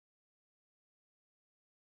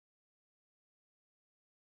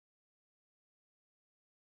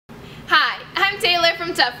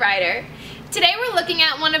from TuffRider. Today we're looking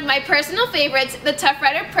at one of my personal favorites, the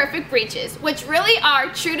TuffRider Perfect Breeches, which really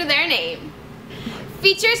are true to their name.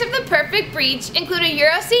 Features of the Perfect Breech include a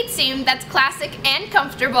Euroseat seam that's classic and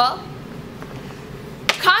comfortable,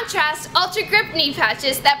 contrast UltraGripp knee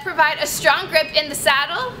patches that provide a strong grip in the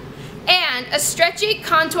saddle, and a stretchy,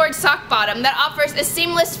 contoured sock bottom that offers a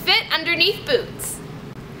seamless fit underneath boots.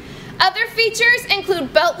 Other features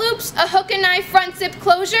include belt loops, a hook and eye front zip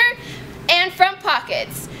closure, and front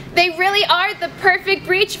pockets. They really are the perfect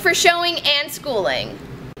breech for showing and schooling.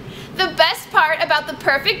 The best part about the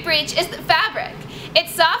Perfect Breech is the fabric.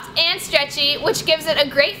 It's soft and stretchy, which gives it a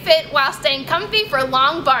great fit while staying comfy for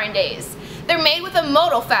long barn days. They're made with a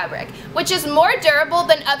Modal fabric, which is more durable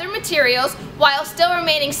than other materials while still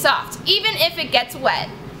remaining soft, even if it gets wet.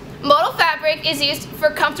 Modal fabric is used for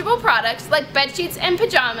comfortable products like bed sheets and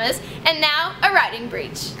pajamas, and now a riding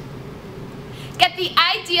breech. Get the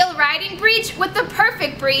ideal riding breech with the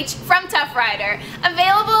Perfect Breech from TuffRider.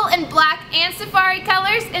 Available in black and safari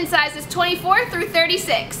colors in sizes 24 through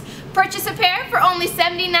 36. Purchase a pair for only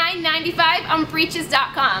 $79.95 on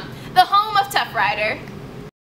Breeches.com, the home of TuffRider.